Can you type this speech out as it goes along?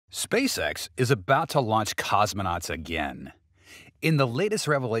SpaceX is about to launch cosmonauts again. In the latest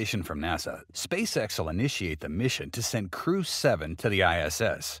revelation from NASA, SpaceX will initiate the mission to send Crew 7 to the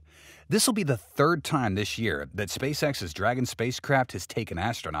ISS. This will be the third time this year that SpaceX's Dragon spacecraft has taken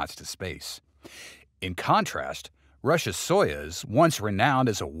astronauts to space. In contrast, Russia's Soyuz, once renowned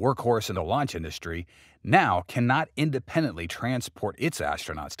as a workhorse in the launch industry, now cannot independently transport its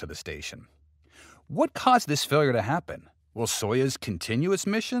astronauts to the station. What caused this failure to happen? Will Soyuz continue its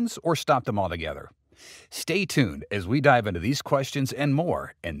missions or stop them altogether? Stay tuned as we dive into these questions and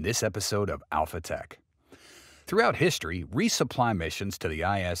more in this episode of Alpha Tech. Throughout history, resupply missions to the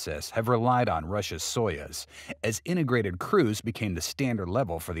ISS have relied on Russia's Soyuz, as integrated crews became the standard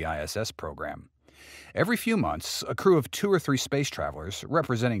level for the ISS program. Every few months, a crew of 2 or 3 space travelers,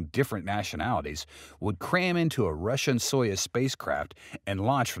 representing different nationalities, would cram into a Russian Soyuz spacecraft and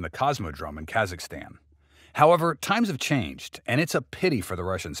launch from the Cosmodrome in Kazakhstan. However, times have changed, and it's a pity for the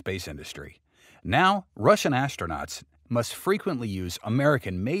Russian space industry. Now, Russian astronauts must frequently use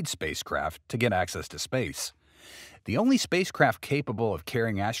American-made spacecraft to get access to space. The only spacecraft capable of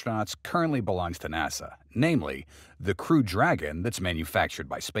carrying astronauts currently belongs to NASA, namely, the Crew Dragon that's manufactured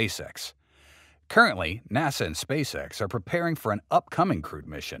by SpaceX. Currently, NASA and SpaceX are preparing for an upcoming crewed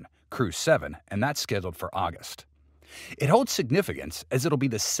mission, Crew 7, and that's scheduled for August. It holds significance as it'll be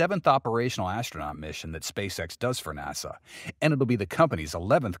the 7th operational astronaut mission that SpaceX does for NASA, and it'll be the company's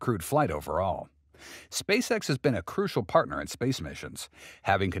 11th crewed flight overall. SpaceX has been a crucial partner in space missions,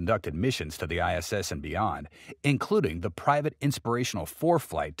 having conducted missions to the ISS and beyond, including the private Inspirational 4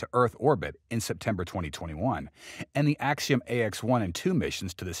 flight to Earth orbit in September 2021, and the Axiom AX-1 and 2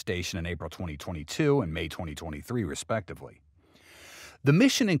 missions to the station in April 2022 and May 2023, respectively. The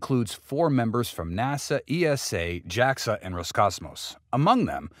mission includes 4 members from NASA, ESA, JAXA, and Roscosmos. Among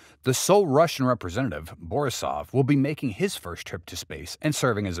them, the sole Russian representative, Borisov, will be making his first trip to space and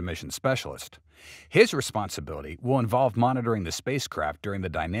serving as a mission specialist. His responsibility will involve monitoring the spacecraft during the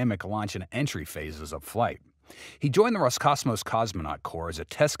dynamic launch and entry phases of flight. He joined the Roscosmos Cosmonaut Corps as a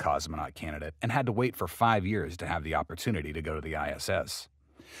test cosmonaut candidate and had to wait for 5 years to have the opportunity to go to the ISS.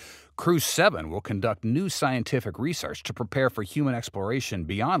 Crew 7 will conduct new scientific research to prepare for human exploration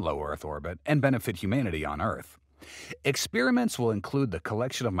beyond low Earth orbit and benefit humanity on Earth. Experiments will include the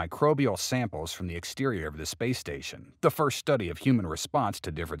collection of microbial samples from the exterior of the space station, the first study of human response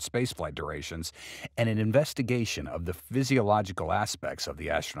to different spaceflight durations, and an investigation of the physiological aspects of the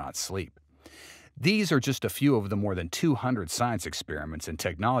astronaut's sleep. These are just a few of the more than 200 science experiments and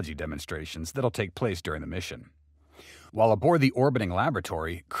technology demonstrations that'll take place during the mission. While aboard the orbiting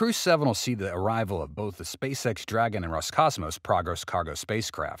laboratory, Crew 7 will see the arrival of both the SpaceX Dragon and Roscosmos Progress cargo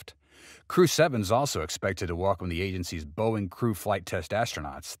spacecraft. Crew 7 is also expected to welcome the agency's Boeing crew flight test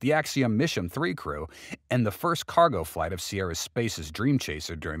astronauts, the Axiom Mission 3 crew, and the first cargo flight of Sierra Space's Dream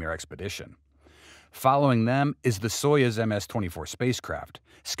Chaser during their expedition. Following them is the Soyuz MS-24 spacecraft,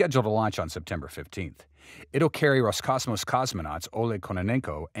 scheduled to launch on September 15th. It'll carry Roscosmos cosmonauts Oleg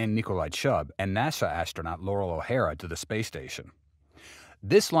Kononenko and Nikolai Chubb and NASA astronaut Laurel O'Hara to the space station.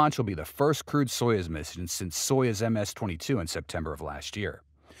 This launch will be the first crewed Soyuz mission since Soyuz MS-22 in September of last year.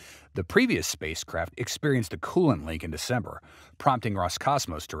 The previous spacecraft experienced a coolant leak in December, prompting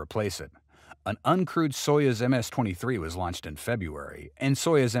Roscosmos to replace it. An uncrewed Soyuz MS-23 was launched in February, and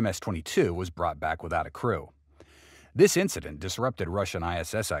Soyuz MS-22 was brought back without a crew. This incident disrupted Russian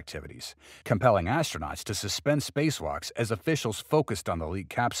ISS activities, compelling astronauts to suspend spacewalks as officials focused on the leaked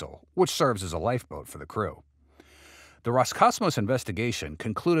capsule, which serves as a lifeboat for the crew. The Roscosmos investigation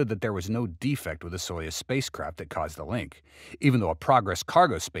concluded that there was no defect with the Soyuz spacecraft that caused the leak, even though a Progress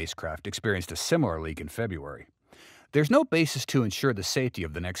cargo spacecraft experienced a similar leak in February. There's no basis to ensure the safety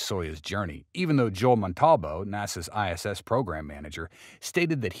of the next Soyuz journey, even though Joel Montalvo, NASA's ISS program manager,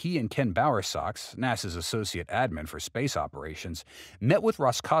 stated that he and Ken Bowersox, NASA's associate admin for space operations, met with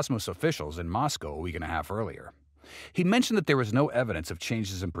Roscosmos officials in Moscow a week and a half earlier. He mentioned that there was no evidence of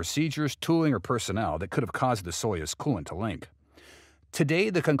changes in procedures, tooling, or personnel that could have caused the Soyuz coolant to leak. Today,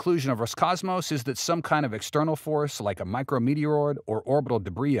 the conclusion of Roscosmos is that some kind of external force, like a micrometeoroid or orbital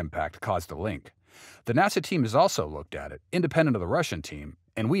debris impact, caused the leak. The NASA team has also looked at it, independent of the Russian team,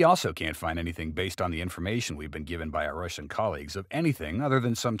 and we also can't find anything based on the information we've been given by our Russian colleagues of anything other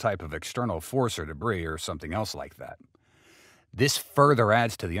than some type of external force or debris or something else like that. This further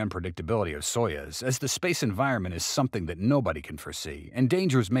adds to the unpredictability of Soyuz, as the space environment is something that nobody can foresee, and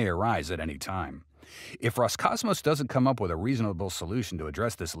dangers may arise at any time. If Roscosmos doesn't come up with a reasonable solution to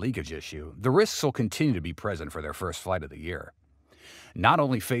address this leakage issue, the risks will continue to be present for their first flight of the year. Not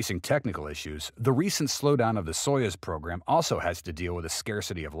only facing technical issues, the recent slowdown of the Soyuz program also has to deal with a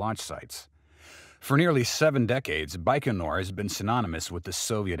scarcity of launch sites. For nearly 7 decades, Baikonur has been synonymous with the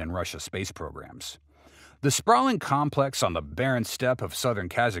Soviet and Russia space programs. The sprawling complex on the barren steppe of southern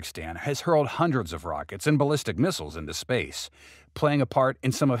Kazakhstan has hurled hundreds of rockets and ballistic missiles into space, playing a part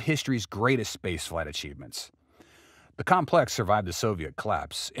in some of history's greatest spaceflight achievements. The complex survived the Soviet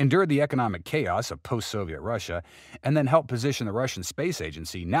collapse, endured the economic chaos of post-Soviet Russia, and then helped position the Russian space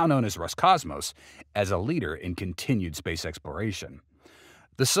agency, now known as Roscosmos, as a leader in continued space exploration.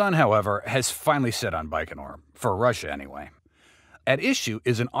 The sun, however, has finally set on Baikonur, for Russia anyway. At issue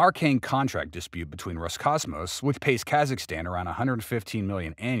is an arcane contract dispute between Roscosmos, which pays Kazakhstan around $115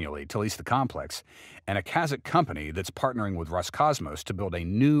 million annually to lease the complex, and a Kazakh company that's partnering with Roscosmos to build a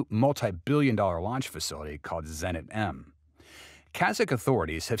new multi-billion-dollar launch facility called Zenit M. Kazakh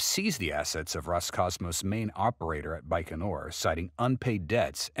authorities have seized the assets of Roscosmos' main operator at Baikonur, citing unpaid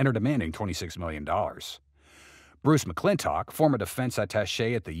debts, and are demanding $26 million. Bruce McClintock, former defense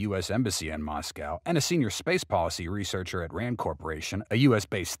attaché at the U.S. Embassy in Moscow and a senior space policy researcher at RAND Corporation, a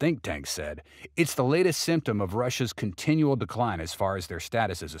U.S.-based think tank, said, "It's the latest symptom of Russia's continual decline as far as their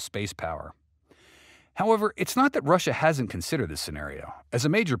status as a space power." However, it's not that Russia hasn't considered this scenario. As a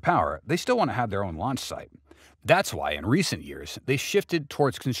major power, they still want to have their own launch site. That's why, in recent years, they shifted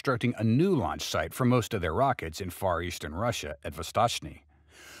towards constructing a new launch site for most of their rockets in far eastern Russia at Vostochny.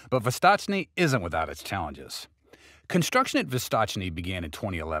 But Vostochny isn't without its challenges. Construction at Vostochny began in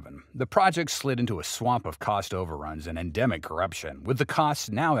 2011. The project slid into a swamp of cost overruns and endemic corruption, with the costs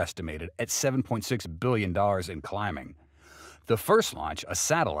now estimated at $7.6 billion and climbing. The first launch, a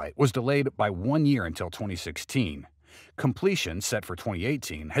satellite, was delayed by 1 year until 2016. Completion, set for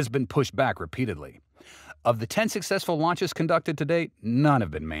 2018, has been pushed back repeatedly. Of the 10 successful launches conducted to date, none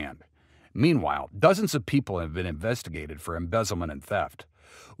have been manned. Meanwhile, dozens of people have been investigated for embezzlement and theft.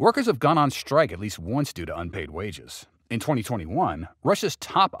 Workers have gone on strike at least once due to unpaid wages. In 2021, Russia's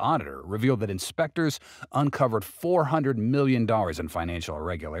top auditor revealed that inspectors uncovered $400 million in financial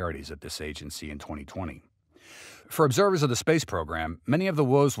irregularities at this agency in 2020. For observers of the space program, many of the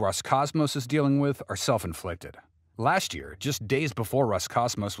woes Roscosmos is dealing with are self-inflicted. Last year, just days before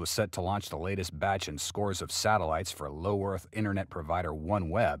Roscosmos was set to launch the latest batch and scores of satellites for low-Earth internet provider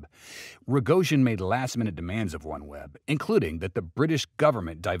OneWeb, Rogozin made last-minute demands of OneWeb, including that the British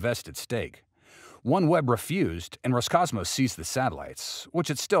government divest its stake. OneWeb refused, and Roscosmos seized the satellites, which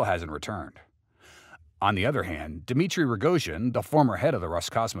it still hasn't returned. On the other hand, Dmitry Rogozin, the former head of the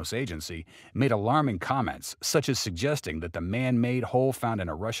Roscosmos agency, made alarming comments, such as suggesting that the man-made hole found in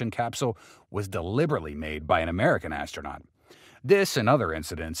a Russian capsule was deliberately made by an American astronaut. This and other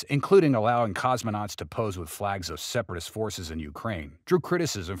incidents, including allowing cosmonauts to pose with flags of separatist forces in Ukraine, drew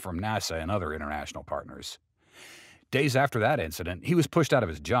criticism from NASA and other international partners. Days after that incident, he was pushed out of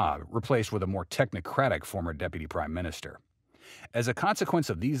his job, replaced with a more technocratic former deputy prime minister. As a consequence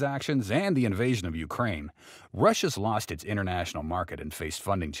of these actions and the invasion of Ukraine, Russia's lost its international market and faced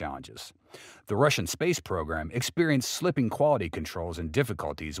funding challenges. The Russian space program experienced slipping quality controls and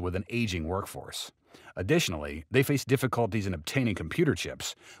difficulties with an aging workforce. Additionally, they faced difficulties in obtaining computer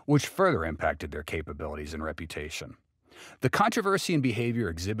chips, which further impacted their capabilities and reputation. The controversy and behavior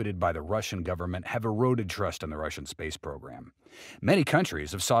exhibited by the Russian government have eroded trust in the Russian space program. Many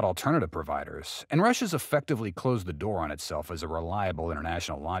countries have sought alternative providers, and Russia's effectively closed the door on itself as a reliable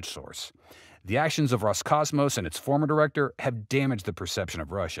international launch source. The actions of Roscosmos and its former director have damaged the perception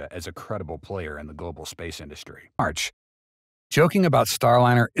of Russia as a credible player in the global space industry. March. Joking about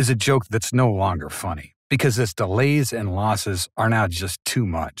Starliner is a joke that's no longer funny, because its delays and losses are now just too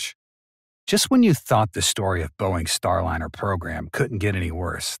much. Just when you thought the story of Boeing's Starliner program couldn't get any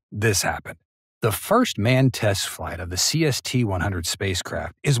worse, this happened. The first manned test flight of the CST-100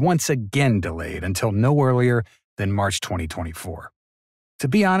 spacecraft is once again delayed until no earlier than March 2024. To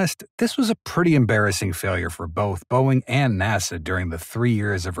be honest, this was a pretty embarrassing failure for both Boeing and NASA during the 3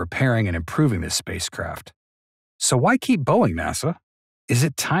 years of repairing and improving this spacecraft. So why keep Boeing, NASA? Is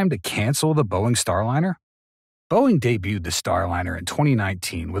it time to cancel the Boeing Starliner? Boeing debuted the Starliner in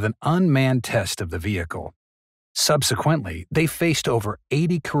 2019 with an unmanned test of the vehicle. Subsequently, they faced over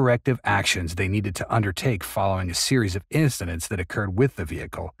 80 corrective actions they needed to undertake following a series of incidents that occurred with the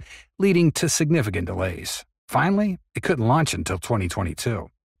vehicle, leading to significant delays. Finally, it couldn't launch until 2022.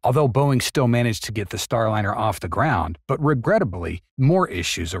 Although Boeing still managed to get the Starliner off the ground, but regrettably, more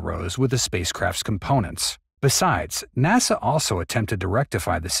issues arose with the spacecraft's components. Besides, NASA also attempted to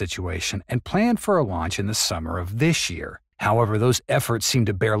rectify the situation and planned for a launch in the summer of this year. However, those efforts seem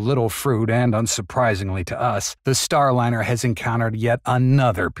to bear little fruit, and unsurprisingly to us, the Starliner has encountered yet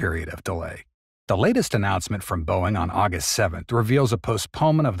another period of delay. The latest announcement from Boeing on August 7th reveals a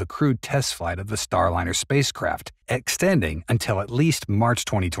postponement of the crewed test flight of the Starliner spacecraft, extending until at least March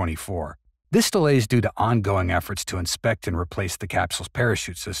 2024. This delay is due to ongoing efforts to inspect and replace the capsule's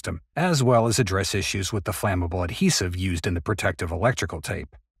parachute system, as well as address issues with the flammable adhesive used in the protective electrical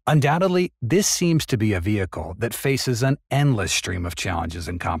tape. Undoubtedly, this seems to be a vehicle that faces an endless stream of challenges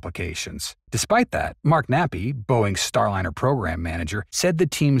and complications. Despite that, Mark Nappy, Boeing's Starliner program manager, said the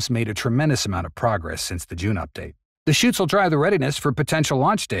team's made a tremendous amount of progress since the June update. The chutes will drive the readiness for potential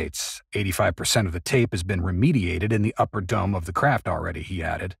launch dates. 85% of the tape has been remediated in the upper dome of the craft already, he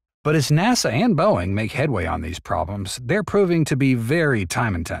added. But as NASA and Boeing make headway on these problems, they're proving to be very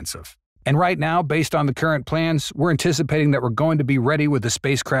time-intensive. And right now, based on the current plans, we're anticipating that we're going to be ready with the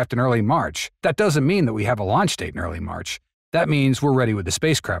spacecraft in early March. That doesn't mean that we have a launch date in early March. That means we're ready with the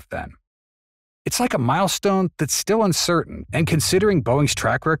spacecraft then. It's like a milestone that's still uncertain, and considering Boeing's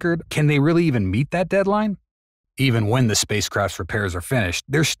track record, can they really even meet that deadline? Even when the spacecraft's repairs are finished,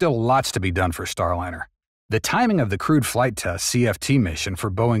 there's still lots to be done for Starliner. The timing of the crewed flight test (CFT) mission for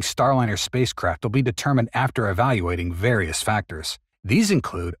Boeing's Starliner spacecraft will be determined after evaluating various factors. These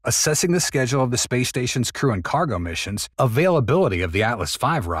include assessing the schedule of the space station's crew and cargo missions, availability of the Atlas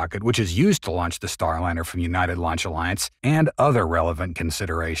V rocket, which is used to launch the Starliner from United Launch Alliance, and other relevant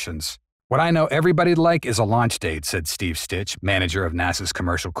considerations. "What I know everybody'd like is a launch date," said Steve Stitch, manager of NASA's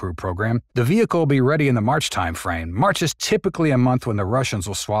Commercial Crew Program. "The vehicle will be ready in the March timeframe. March is typically a month when the Russians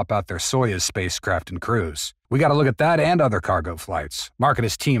will swap out their Soyuz spacecraft and crews. We got to look at that and other cargo flights. Mark and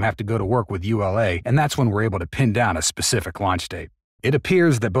his team have to go to work with ULA, and that's when we're able to pin down a specific launch date." It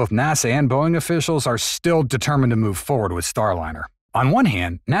appears that both NASA and Boeing officials are still determined to move forward with Starliner. On one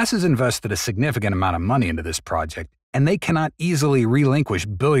hand, NASA's invested a significant amount of money into this project, and they cannot easily relinquish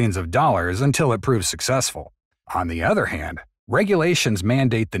billions of dollars until it proves successful. On the other hand, regulations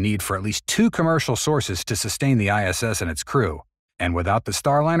mandate the need for at least 2 commercial sources to sustain the ISS and its crew, and without the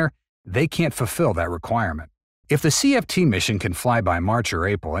Starliner, they can't fulfill that requirement. If the CFT mission can fly by March or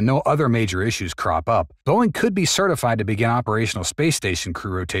April and no other major issues crop up, Boeing could be certified to begin operational space station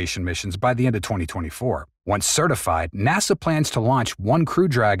crew rotation missions by the end of 2024. Once certified, NASA plans to launch 1 Crew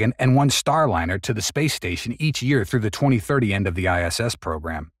Dragon and 1 Starliner to the space station each year through the 2030 end of the ISS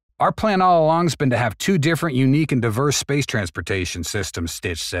program. "Our plan all along has been to have 2 different, unique, and diverse space transportation systems,"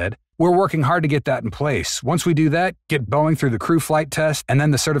 Stitch said. "We're working hard to get that in place. Once we do that, get Boeing through the crew flight test and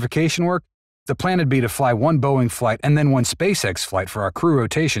then the certification work, the plan would be to fly 1 Boeing flight and then 1 SpaceX flight for our crew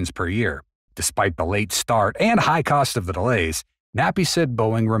rotations per year." Despite the late start and high cost of the delays, Nappy said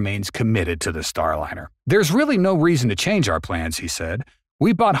Boeing remains committed to the Starliner. "There's really no reason to change our plans," he said.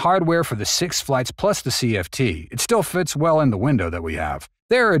 "We bought hardware for the 6 flights plus the CFT. It still fits well in the window that we have.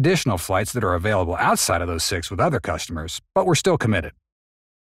 There are additional flights that are available outside of those 6 with other customers, but we're still committed."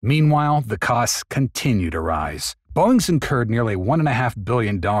 Meanwhile, the costs continue to rise. Boeing's incurred nearly $1.5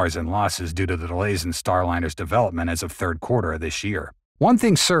 billion in losses due to the delays in Starliner's development as of third quarter of this year. One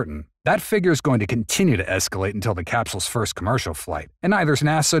thing's certain, that figure is going to continue to escalate until the capsule's first commercial flight, and neither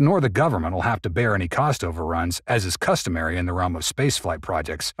NASA nor the government will have to bear any cost overruns, as is customary in the realm of spaceflight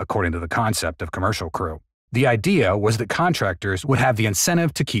projects, according to the concept of commercial crew. The idea was that contractors would have the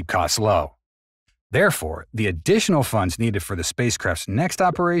incentive to keep costs low. Therefore, the additional funds needed for the spacecraft's next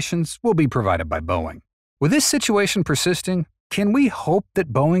operations will be provided by Boeing. With this situation persisting, can we hope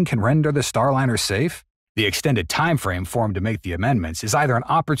that Boeing can render the Starliner safe? The extended time frame for them to make the amendments is either an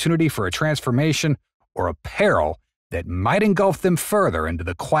opportunity for a transformation or a peril that might engulf them further into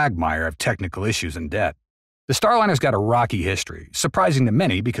the quagmire of technical issues and debt. The Starliner's got a rocky history, surprising to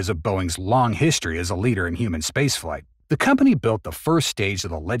many because of Boeing's long history as a leader in human spaceflight. The company built the first stage of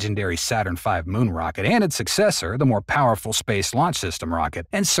the legendary Saturn V moon rocket and its successor, the more powerful Space Launch System rocket,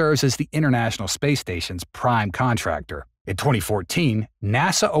 and serves as the International Space Station's prime contractor. In 2014,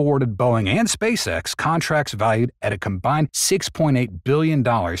 NASA awarded Boeing and SpaceX contracts valued at a combined $6.8 billion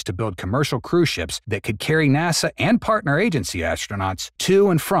to build commercial cruise ships that could carry NASA and partner agency astronauts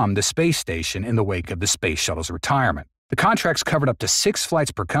to and from the space station in the wake of the Space Shuttle's retirement. The contracts covered up to 6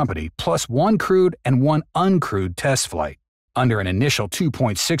 flights per company, plus 1 crewed and 1 uncrewed test flight. Under an initial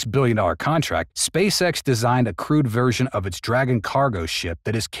 $2.6 billion contract, SpaceX designed a crewed version of its Dragon cargo ship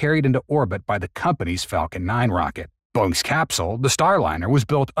that is carried into orbit by the company's Falcon 9 rocket. Boeing's capsule, the Starliner, was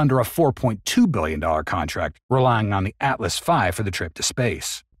built under a $4.2 billion contract, relying on the Atlas V for the trip to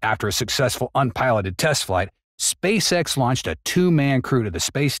space. After a successful unpiloted test flight, SpaceX launched a 2-man crew to the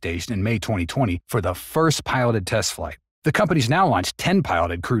space station in May 2020 for the first piloted test flight. The company's now launched 10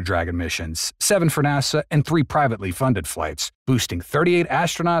 piloted Crew Dragon missions, 7 for NASA and 3 privately funded flights, boosting 38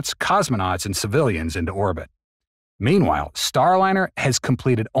 astronauts, cosmonauts, and civilians into orbit. Meanwhile, Starliner has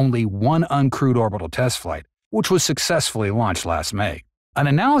completed only 1 uncrewed orbital test flight, which was successfully launched last May. An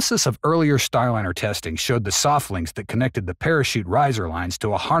analysis of earlier Starliner testing showed the soft links that connected the parachute riser lines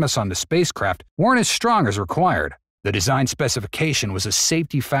to a harness on the spacecraft weren't as strong as required. The design specification was a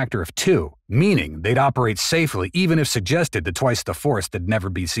safety factor of 2, meaning they'd operate safely even if suggested to twice the force that'd never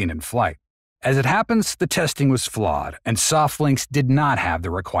be seen in flight. As it happens, the testing was flawed, and soft links did not have the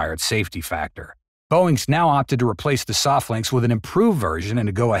required safety factor. Boeing's now opted to replace the soft links with an improved version and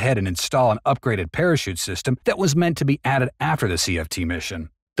to go ahead and install an upgraded parachute system that was meant to be added after the CFT mission.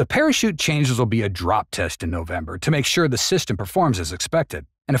 The parachute changes will be a drop test in November to make sure the system performs as expected,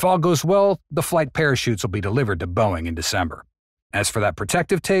 and if all goes well, the flight parachutes will be delivered to Boeing in December. As for that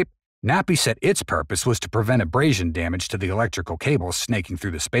protective tape, NAPI said its purpose was to prevent abrasion damage to the electrical cables snaking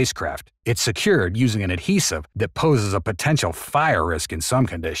through the spacecraft. It's secured using an adhesive that poses a potential fire risk in some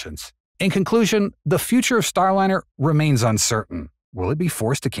conditions. In conclusion, the future of Starliner remains uncertain. Will it be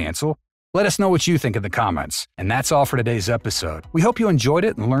forced to cancel? Let us know what you think in the comments. And that's all for today's episode. We hope you enjoyed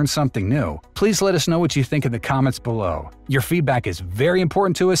it and learned something new. Please let us know what you think in the comments below. Your feedback is very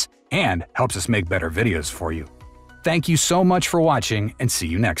important to us and helps us make better videos for you. Thank you so much for watching, and see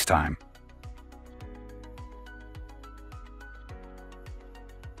you next time.